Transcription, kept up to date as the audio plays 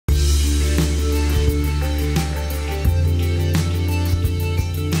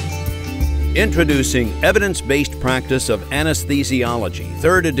Introducing Evidence-Based Practice of Anesthesiology,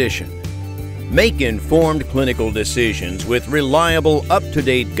 3rd edition. Make informed clinical decisions with reliable,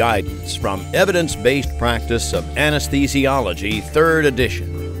 up-to-date guidance from Evidence-Based Practice of Anesthesiology, 3rd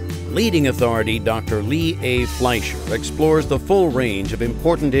edition. Leading authority Dr. Lee A. Fleischer explores the full range of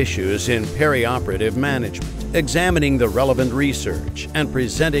important issues in perioperative management, examining the relevant research and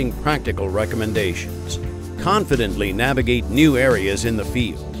presenting practical recommendations. Confidently navigate new areas in the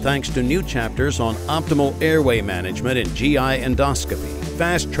field thanks to new chapters on optimal airway management in GI endoscopy,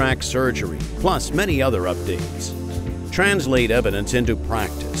 fast-track surgery, plus many other updates. Translate evidence into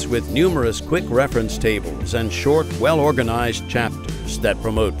practice with numerous quick reference tables and short, well-organized chapters that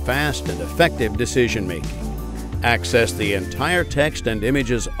promote fast and effective decision-making. Access the entire text and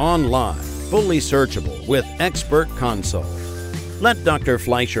images online, fully searchable with expert consult. Let Dr.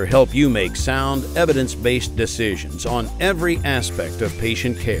 Fleischer help you make sound, evidence-based decisions on every aspect of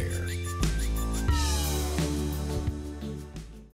patient care.